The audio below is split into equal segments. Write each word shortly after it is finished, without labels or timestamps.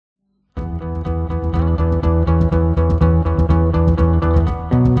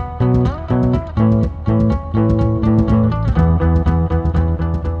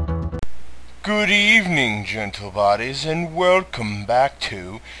Good evening, gentle bodies, and welcome back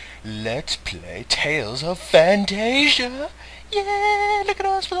to Let's Play Tales of Phantasia. Yeah, look at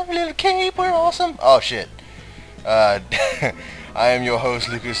us with our little cape, we're awesome. Oh shit. I am your host,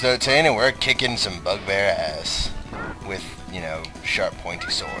 Lucas13, and we're kicking some bugbear ass with, you know, sharp pointy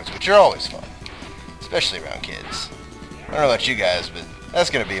swords, which are always fun, especially around kids. I don't know about you guys, but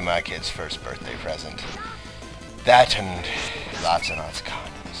that's gonna be my kid's first birthday present. That and lots of condoms.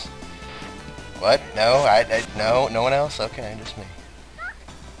 What? No, no one else? Okay, just me.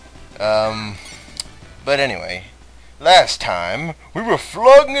 But anyway, last time we were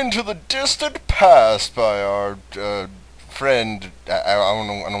flung into the distant past by our friend. I don't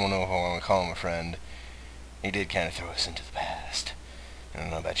know if I want to call him a friend. He did kind of throw us into the past. I don't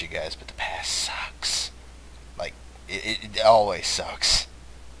know about you guys, but the past sucks. Like, it always sucks.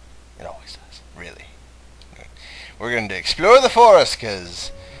 It always does, really. We're going to explore the forest,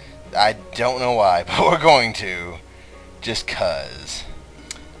 because I don't know why, but we're going to, just 'cause.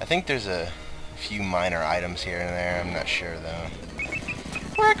 I think there's a few minor items here and there, I'm not sure though.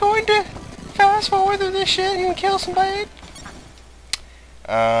 We're going to fast forward through this shit and kill somebody.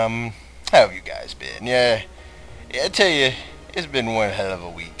 How have you guys been? Yeah, I tell you, it's been one hell of a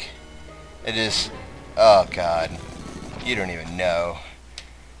week. It is, oh god, you don't even know.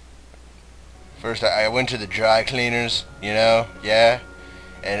 First, I went to the dry cleaners, you know, yeah,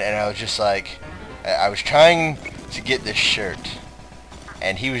 and I was just like, I was trying to get this shirt,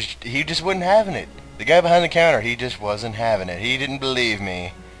 and he just wasn't having it. The guy behind the counter, he just wasn't having it. He didn't believe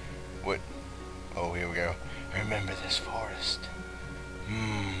me. What? Oh, here we go. Remember this forest.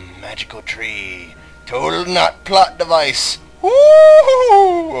 Magical tree. Total not plot device.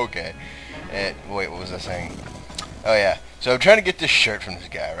 Woo! Okay. Wait, what was I saying? Oh yeah. So I'm trying to get this shirt from this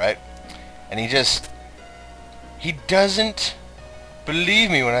guy, right? And he doesn't believe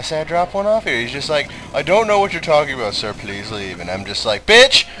me when I say I drop one off here. He's just like, I don't know what you're talking about, sir, please leave. And I'm just like,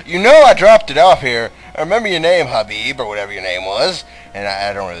 bitch, you know I dropped it off here. I remember your name, Habib, or whatever your name was. And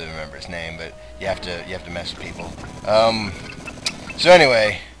I don't really remember his name, but you have to mess with people. So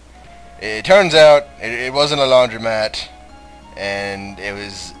anyway, it turns out it wasn't a laundromat, and it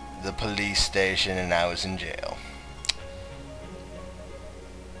was the police station, and I was in jail.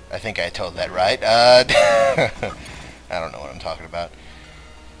 I think I told that right. I don't know what I'm talking about.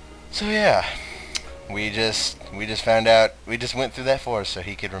 So yeah, we just found out. We just went through that forest so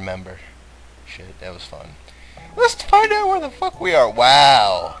he could remember. Shit, that was fun. Let's find out where the fuck we are.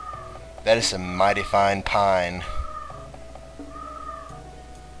 Wow, that is some mighty fine pine.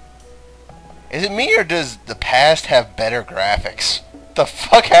 Is it me or does the past have better graphics? What the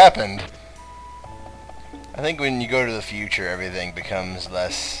fuck happened? I think when you go to the future, everything becomes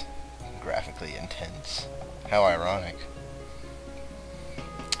less graphically intense. How ironic.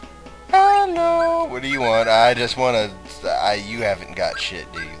 Hello! What do you want? I just want to... you haven't got shit,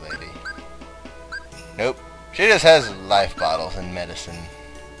 do you, lady? Nope. She just has life bottles and medicine.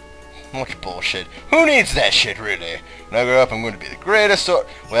 Much bullshit. Who needs that shit, really? When I grow up, I'm going to be the greatest sword...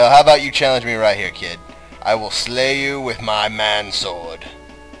 Well, how about you challenge me right here, kid? I will slay you with my man sword.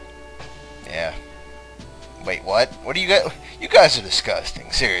 Yeah. Wait, what? What do you guys... You guys are disgusting,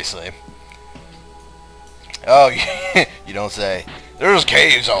 seriously. Oh, you don't say. There's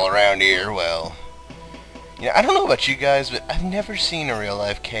caves all around here. Well, you know, I don't know about you guys, but I've never seen a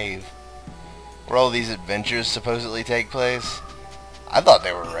real-life cave where all these adventures supposedly take place. I thought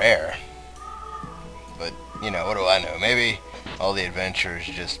they were rare. But, you know, what do I know? Maybe all the adventurers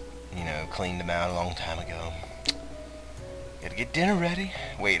just, you know, cleaned them out a long time ago. Gotta get dinner ready.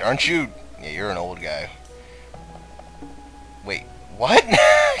 Wait, aren't you... Yeah, you're an old guy. Wait, what?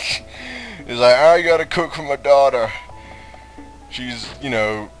 He's like, I gotta cook for my daughter. She's, you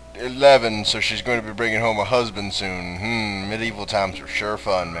know, 11, so she's going to be bringing home a husband soon. Medieval times were sure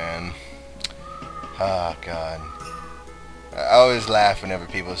fun, man. Ah, God. I always laugh whenever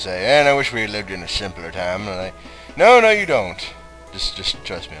people say, man, I wish we had lived in a simpler time. And I'm like, no, you don't. Just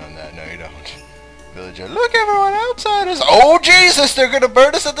trust me on that. No, you don't. Villager, look, everyone outside is... Oh, Jesus, they're gonna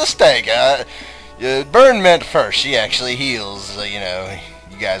burn us at the stake. Burn meant first. She actually heals, you know.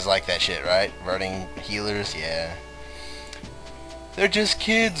 You guys like that shit, right? Burning healers, yeah. They're just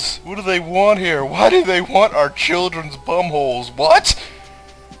kids. What do they want here? Why do they want our children's bumholes? What?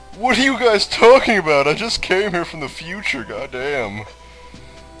 What are you guys talking about? I just came here from the future, goddamn.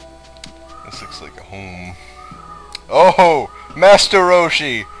 This looks like a home. Oh, Master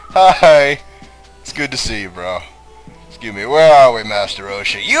Rochi. Hi. It's good to see you, bro. Excuse me, where are we, Master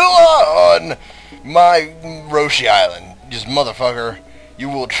Rochi? You are on my Rochi Island. Just motherfucker. You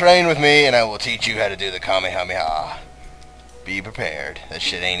will train with me, and I will teach you how to do the Kamehameha. Be prepared. That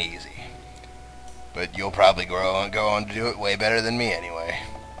shit ain't easy. But you'll probably go on to do it way better than me anyway.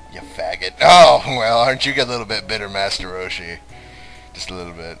 You faggot. Oh, well, aren't you a little bit bitter, Master Rochi? Just a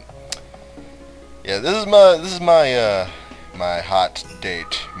little bit. Yeah, this is my my hot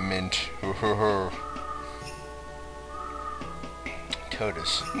date, mint.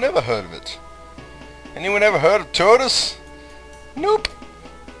 Tortoise. Never heard of it. Anyone ever heard of tortoise? Nope.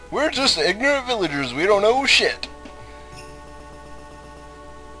 We're just ignorant villagers. We don't know shit.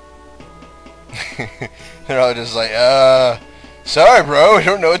 They're all just like, sorry bro, I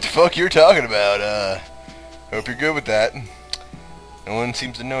don't know what the fuck you're talking about. Hope you're good with that. No one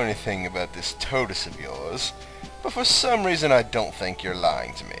seems to know anything about this tortoise of yours, but for some reason I don't think you're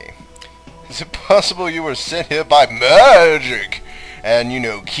lying to me. Is it possible you were sent here by magic? And, you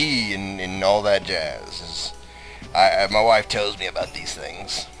know, key and all that jazz. My wife tells me about these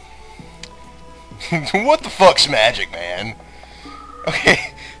things. What the fuck's magic, man?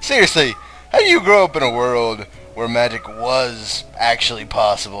 Okay, seriously, how do you grow up in a world where magic was actually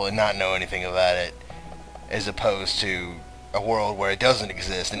possible and not know anything about it, as opposed to a world where it doesn't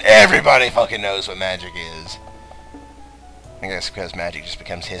exist and everybody fucking knows what magic is? I guess because magic just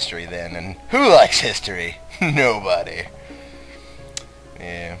becomes history then, and who likes history? Nobody.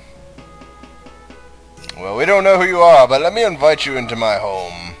 Yeah. Well, we don't know who you are, but let me invite you into my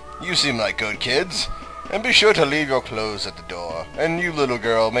home. You seem like good kids. And be sure to leave your clothes at the door. And you little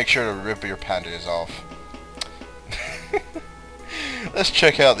girl, make sure to rip your panties off. Let's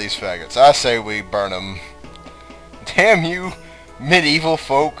check out these faggots. I say we burn them. Damn you, medieval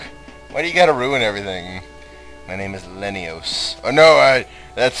folk. Why do you gotta ruin everything? My name is Lenios. Oh no,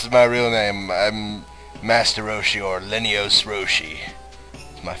 that's my real name. I'm Master Rochi, or Lenios Rochi.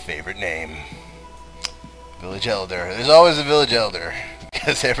 It's my favorite name. Village Elder. There's always a village elder.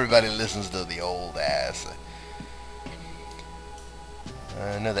 Because everybody listens to the old ass.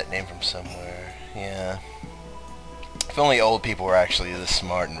 I know that name from somewhere. Yeah. If only old people were actually this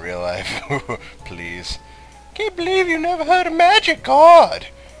smart in real life. Please. Can't believe you never heard of magic. God.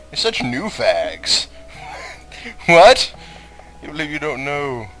 You're such new fags. What? You believe you don't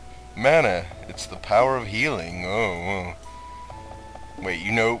know mana. It's the power of healing. Oh. Wait,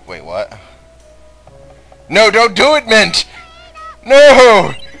 you know... Wait, what? No, don't do it, Mint!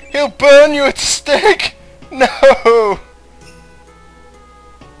 No! He'll burn you at the stake! No!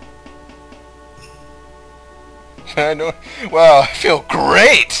 I don't... Wow, I feel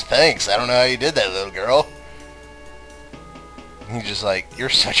great! Thanks, I don't know how you did that, little girl. He's just like, you're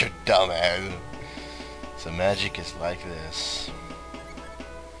such a dumbass. So magic is like this.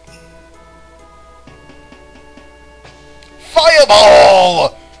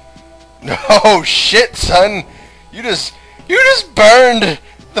 Fireball! No shit, son! You just burned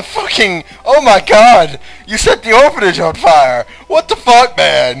the fucking... Oh my god! You set the orphanage on fire! What the fuck,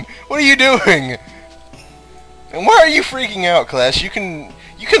 man? What are you doing? And why are you freaking out, Clash? You can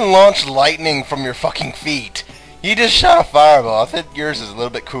launch lightning from your fucking feet. You just shot a fireball. I think yours is a little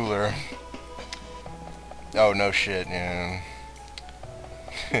bit cooler. Oh, no shit, yeah.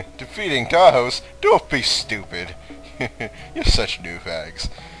 Defeating Dahos? Don't be stupid. You're such new fags.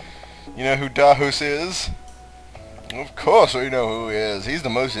 You know who Dahos is? Of course we know who he is. He's the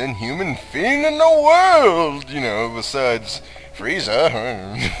most inhuman fiend in the world, you know, besides Frieza.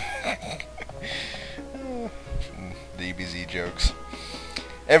 DBZ jokes.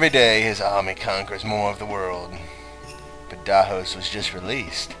 Every day his army conquers more of the world. But Dahos was just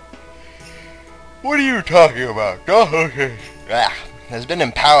released. What are you talking about? Dahos has been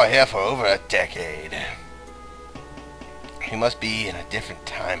in power here for over a decade. He must be in a different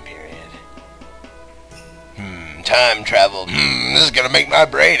time period. Time travel. This is gonna make my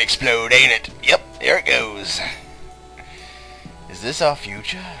brain explode, ain't it? Yep, there it goes. Is this our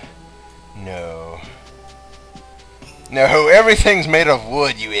future? No. No, everything's made of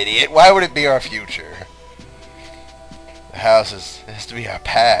wood, you idiot. Why would it be our future? The house has to be our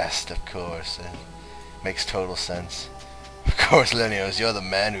past, of course. It makes total sense. Of course, Lenios, you're the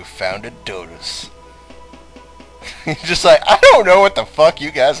man who founded Dodus. He's just like, I don't know what the fuck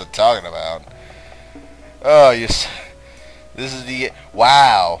you guys are talking about. Oh, yes. This is the...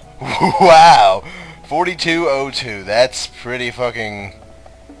 Wow. Wow. 4202. That's pretty fucking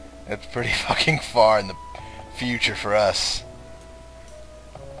far in the future for us.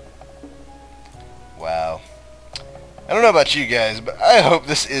 Wow. I don't know about you guys, but I hope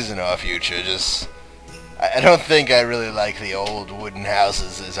this isn't our future. Just... I don't think I really like the old wooden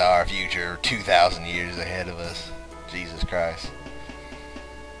houses as our future 2,000 years ahead of us. Jesus Christ.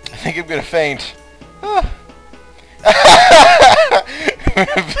 I think I'm gonna faint.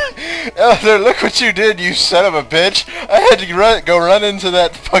 Elder, look what you did, you son of a bitch. I had to go run into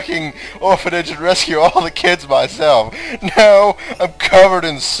that fucking orphanage and rescue all the kids myself. Now I'm covered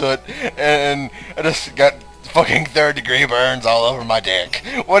in soot, and I just got fucking third-degree burns all over my dick.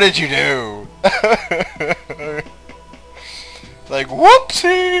 What did you do? Like,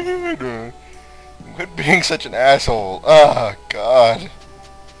 whoopsie! Quit being such an asshole. Oh, God.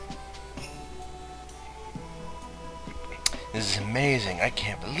 This is amazing. I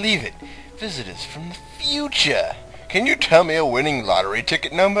can't believe it. Visitors from the future. Can you tell me a winning lottery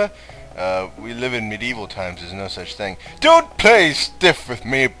ticket number? We live in medieval times. There's no such thing. Don't play stiff with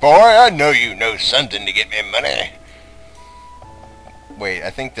me, boy. I know you know something to get me money. Wait, I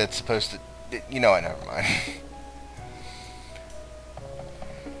think that's supposed to... You know what? Never mind.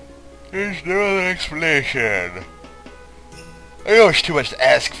 There's no other explanation. I know it's too much to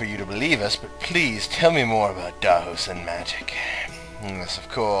ask for you to believe us, but please tell me more about Dahos and magic. Yes, of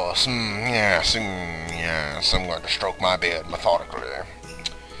course. Yes, I'm going to stroke my beard methodically.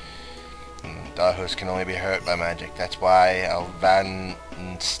 Dahos can only be hurt by magic. That's why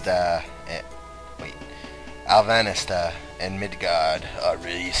Alvanista and Midgard are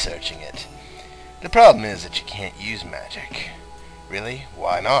researching it. The problem is that you can't use magic. Really?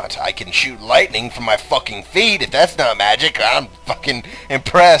 Why not? I can shoot lightning from my fucking feet. If that's not magic, I'm fucking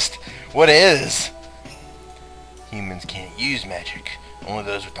impressed. What is? Humans can't use magic. Only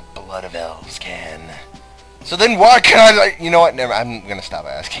those with the blood of elves can. So then why can't I... You know what? Never. I'm gonna stop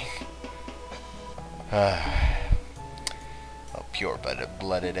asking. Well,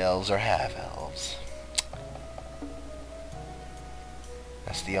 pure-blooded elves are half-elves.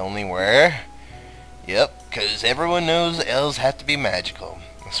 That's the only where... Yep, because everyone knows elves have to be magical.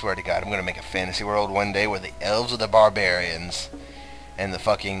 I swear to God, I'm going to make a fantasy world one day where the elves are the barbarians. And the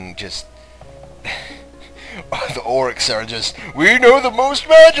fucking just... the orcs are just, we know the most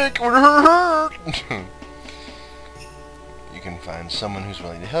magic! You can find someone who's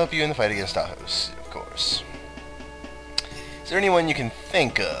willing to help you in the fight against Dahos, of course. Is there anyone you can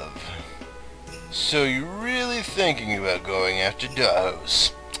think of? So you're really thinking about going after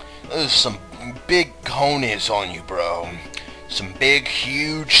Dahos? There's some big conies on you, bro. Some big,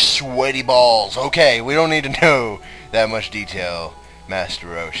 huge, sweaty balls. Okay, we don't need to know that much detail, Master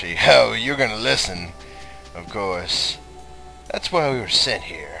Rochi. Oh, you're gonna listen. Of course. That's why we were sent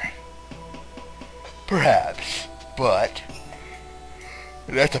here. Perhaps. But...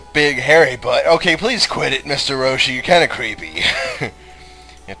 That's a big, hairy butt. Okay, please quit it, Mr. Rochi. You're kinda creepy. You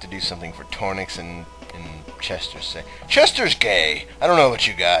have to do something for Tornix and Chester's sake. Chester's gay. I don't know about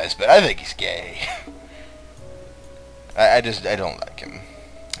you guys, but I think he's gay. I don't like him.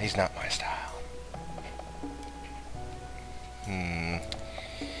 He's not my style. In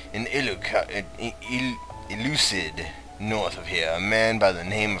Elucid, north of here, a man by the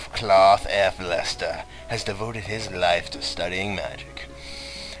name of Cloth F. Lester has devoted his life to studying magic.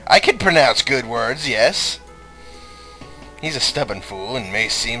 I can pronounce good words, yes. He's a stubborn fool and may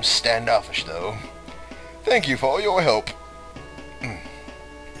seem standoffish, though. Thank you for all your help.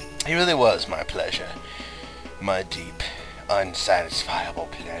 It really was my pleasure. My deep, unsatisfiable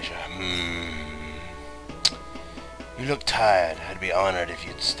pleasure. You look tired. I'd be honored if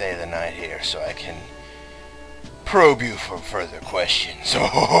you'd stay the night here so I can probe you for further questions.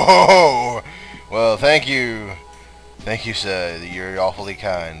 Oh, well, thank you. Thank you, sir. You're awfully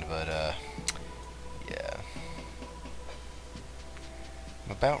kind, but, yeah.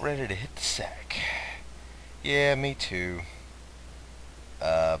 I'm about ready to hit the sack. Yeah, me too.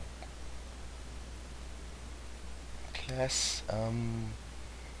 Class,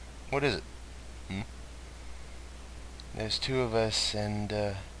 what is it? There's two of us and,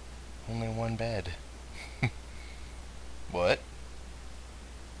 only one bed. What?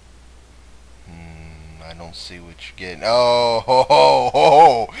 I don't see what you're getting. Oh, ho, ho,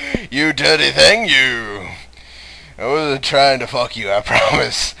 ho, ho. You dirty thing, you! I wasn't trying to fuck you, I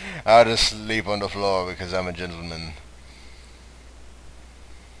promise. I'll just sleep on the floor because I'm a gentleman.